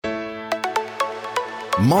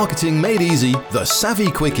Marketing Made Easy, The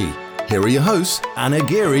Savvy Quickie. Here are your hosts, Anna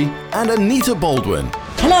Geary and Anita Baldwin.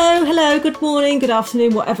 Hello, good morning, good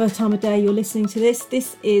afternoon, whatever time of day you're listening to this.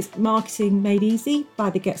 This is Marketing Made Easy by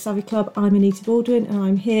the Get Savvy Club. I'm Anita Baldwin and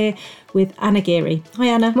I'm here with Anna Geary. Hi,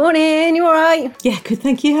 Anna. Morning, you all right? Yeah, good,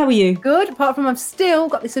 thank you. How are you? Good, apart from I've still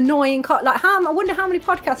got this annoying, I wonder how many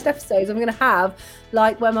podcast episodes I'm going to have,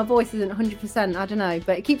 where my voice isn't 100%, I don't know,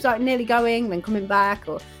 but it keeps nearly going, then coming back,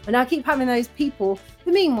 and I keep having those people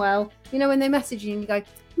who mean well, when they message you and you go,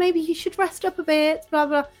 maybe you should rest up a bit, blah,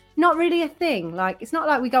 blah. Not really a thing. It's not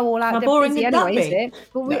like we go all out. How boring busy would anyway, that is be?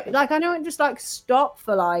 it? But I don't just stop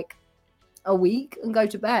for a week and go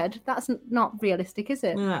to bed. That's not realistic, is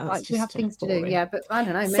it? No, we have things boring. to do. Yeah, but I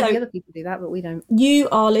don't know. Maybe other people do that, but we don't. You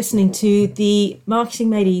are listening to the Marketing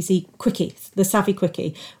Made Easy Quickie, the Savvy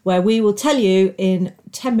Quickie, where we will tell you in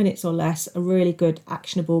 10 minutes or less a really good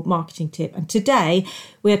actionable marketing tip. And today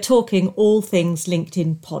we're talking all things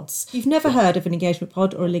LinkedIn pods. If you've never heard of an engagement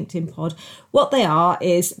pod or a LinkedIn pod, what they are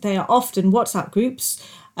often WhatsApp groups.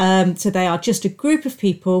 So they are just a group of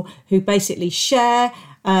people who basically share,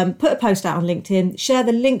 put a post out on LinkedIn, share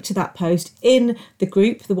the link to that post in the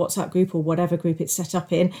group, the WhatsApp group or whatever group it's set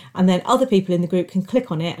up in, and then other people in the group can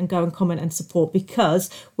click on it and go and comment and support, because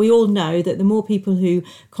we all know that the more people who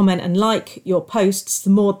comment and like your posts, the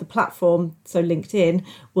more the platform, so LinkedIn,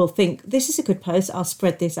 will think, this is a good post, I'll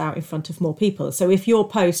spread this out in front of more people. So if your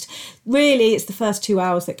post, really it's the first 2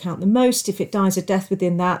 hours that count the most, if it dies a death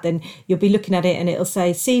within that, then you'll be looking at it and it'll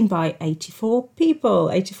say seen by 84 people,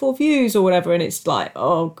 84 views or whatever, and it's like,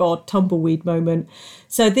 oh God, tumbleweed moment.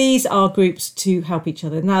 So these are groups to help each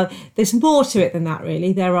other. Now, there's more to it than that,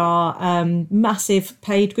 really. There are massive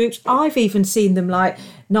paid groups. I've even seen them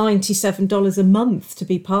 $97 a month to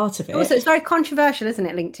be part of it. Also, it's very controversial, isn't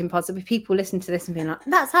it, LinkedIn pods? There'll be people listening to this and being like,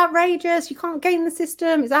 that's outrageous, you can't game the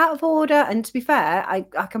system, it's out of order. And to be fair, I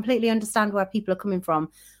completely understand where people are coming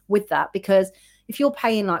from with that, because if you're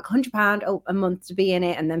paying £100 a month to be in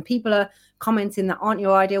it, and then people are commenting that aren't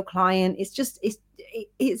your ideal client, it's just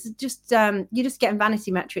you're just getting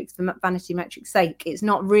vanity metrics for vanity metrics' sake. It's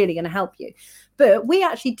not really going to help you. But we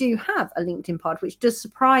actually do have a LinkedIn pod, which does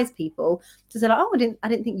surprise people to say, I didn't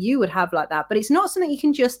think you would have like that. But it's not something you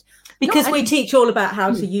can just, because we teach all about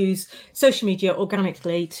how to use social media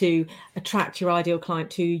organically to attract your ideal client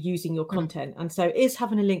to using your content. And so is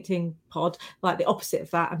having a LinkedIn pod like the opposite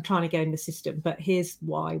of that and trying to go in the system. But here's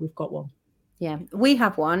why we've got one. Yeah, we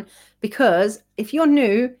have one, because if you're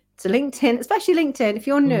new to LinkedIn, especially LinkedIn, if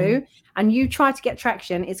you're new and you try to get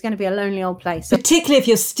traction, it's going to be a lonely old place. Particularly if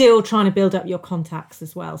you're still trying to build up your contacts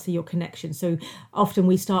as well, so your connections. So often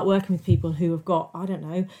we start working with people who have got,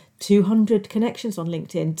 200 connections on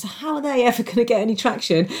LinkedIn. So how are they ever going to get any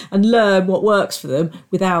traction and learn what works for them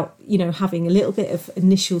without, having a little bit of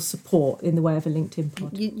initial support in the way of a LinkedIn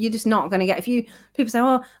pod? You're just not going to get, people say,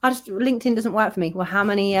 LinkedIn doesn't work for me. Well, how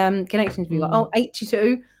many connections have you got?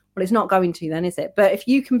 82. Well, it's not going to then, is it? But if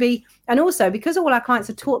you can be, and also because all our clients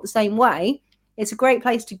are taught the same way, it's a great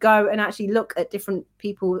place to go and actually look at different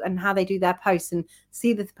people and how they do their posts and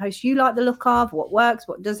see the posts you like the look of, what works,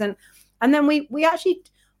 what doesn't. And then we actually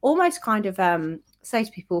almost kind of say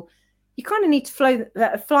to people, you kind of need to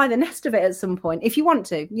fly the nest of it at some point if you want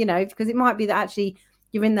to, because it might be that actually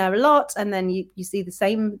you're in there a lot and then you see the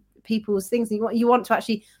same people's things. And you want to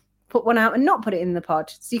actually put one out and not put it in the pod,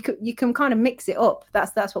 so you can kind of mix it up.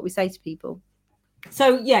 That's what we say to people.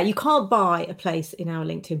 So yeah, you can't buy a place in our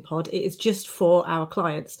LinkedIn pod. It is just for our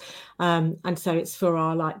clients, and so it's for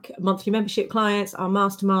our monthly membership clients, our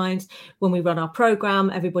masterminds. When we run our program,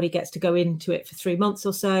 everybody gets to go into it for 3 months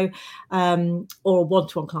or so, or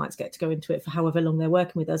one-to-one clients get to go into it for however long they're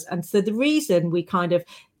working with us. And so the reason we kind of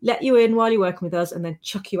let you in while you're working with us and then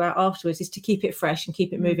chuck you out afterwards is to keep it fresh and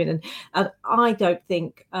keep it moving. And I don't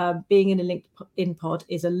think being in a LinkedIn pod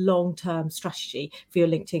is a long-term strategy for your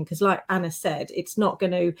LinkedIn, because like Anna said, it's not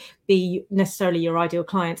going to be necessarily your ideal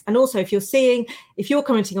clients. And also if you're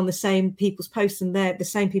commenting on the same people's posts and they're the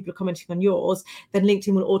same people are commenting on yours, then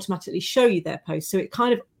LinkedIn will automatically show you their posts. So it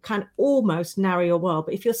kind of can almost narrow your world.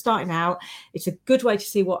 But if you're starting out, it's a good way to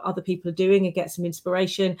see what other people are doing and get some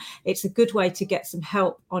inspiration. It's a good way to get some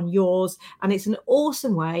help on yours. And it's an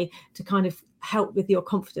awesome way to kind of help with your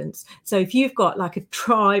confidence. So if you've got a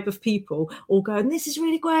tribe of people all going, this is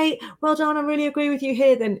really great, well done, I really agree with you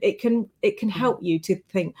here, then it can help you to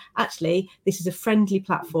think, actually, this is a friendly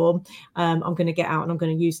platform. I'm going to get out and I'm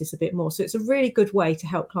going to use this a bit more. So it's a really good way to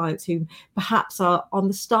help clients who perhaps are on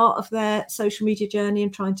the start of their social media journey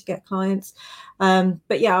and trying to get clients.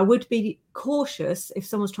 But yeah, I would be cautious if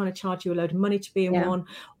someone's trying to charge you a load of money to be in one,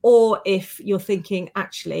 or if you're thinking,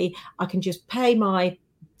 actually, I can just pay my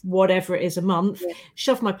whatever it is a month,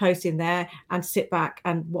 shove my post in there and sit back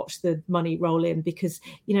and watch the money roll in. Because,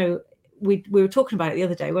 you know, we were talking about it the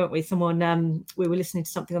other day, weren't we? Someone, we were listening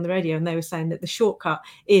to something on the radio and they were saying that the shortcut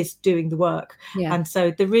is doing the work. Yeah. And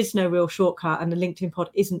so there is no real shortcut, and the LinkedIn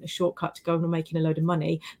pod isn't a shortcut to going and making a load of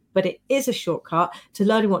money, but it is a shortcut to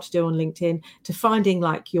learning what to do on LinkedIn, to finding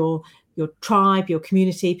like your tribe, your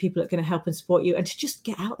community, people that are going to help and support you, and to just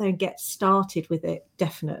get out there and get started with it.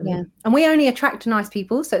 Definitely. Yeah. And we only attract nice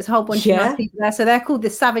people, so it's a whole bunch of nice people there. So they're called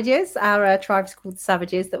the Savages. Our tribe is called the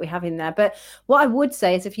Savages that we have in there. But what I would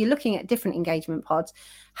say is, if you're looking at different engagement pods,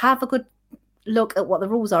 have a good look at what the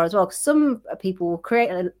rules are as well, because some people will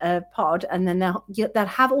create a pod and then they'll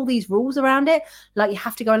have all these rules around it, like you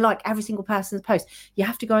have to go and like every single person's post, you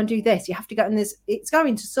have to go and do this, you have to go, and this, it's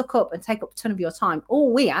going to suck up and take up a ton of your time.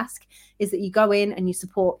 All we ask is that you go in and you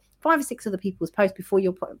support 5 or 6 other people's posts before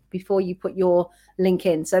you put your link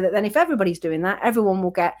in, so that then if everybody's doing that, everyone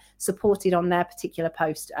will get supported on their particular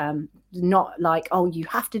post. Not like, oh, you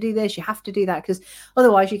have to do this, you have to do that, because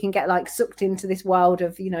otherwise you can get like sucked into this world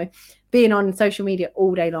of, you know, being on social media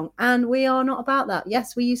all day long. And we are not about that.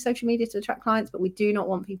 Yes, we use social media to attract clients, but we do not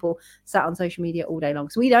want people sat on social media all day long.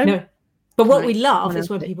 So we don't. No. But what we love is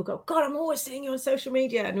when people go, God, I'm always seeing you on social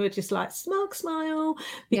media. And we're just like, smile,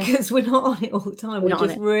 because we're not on it all the time. We're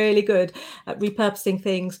just really good at repurposing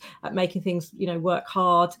things, at making things, you know, work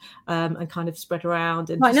hard and kind of spread around.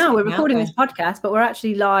 And right now we're recording this podcast, but we're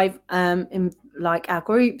actually live in like our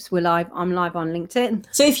groups. I'm live on LinkedIn.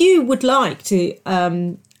 So if you would like to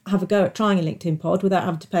have a go at trying a LinkedIn pod without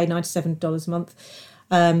having to pay $97 a month,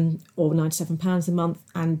 or £97 a month,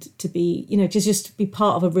 and to be, you know, just be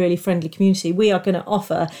part of a really friendly community, we are going to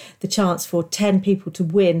offer the chance for 10 people to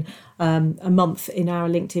win a month in our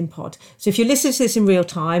LinkedIn pod. So if you're listening to this in real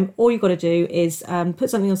time, all you've got to do is put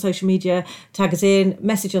something on social media, tag us in,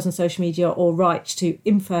 message us on social media, or write to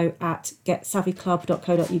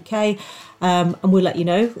info@getsavvyclub.co.uk, and we'll let you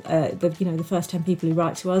know. The first 10 people who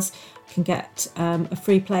write to us can get a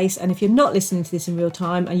free place. And if you're not listening to this in real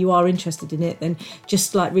time and you are interested in it, then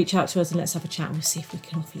just like reach out to us and let's have a chat and we'll see if we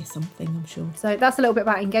can offer you something, I'm sure. So that's a little bit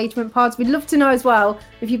about engagement pods. We'd love to know as well,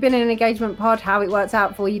 if you've been in an engagement pod, how it works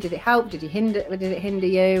out for you. Did it help? Did it hinder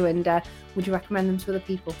you? And would you recommend them to other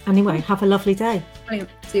people? Anyway, have a lovely day. Brilliant.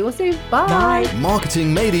 See you all soon. Bye.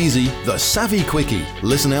 Marketing Made Easy, the Savvy Quickie.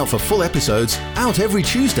 Listen out for full episodes out every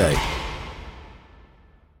Tuesday.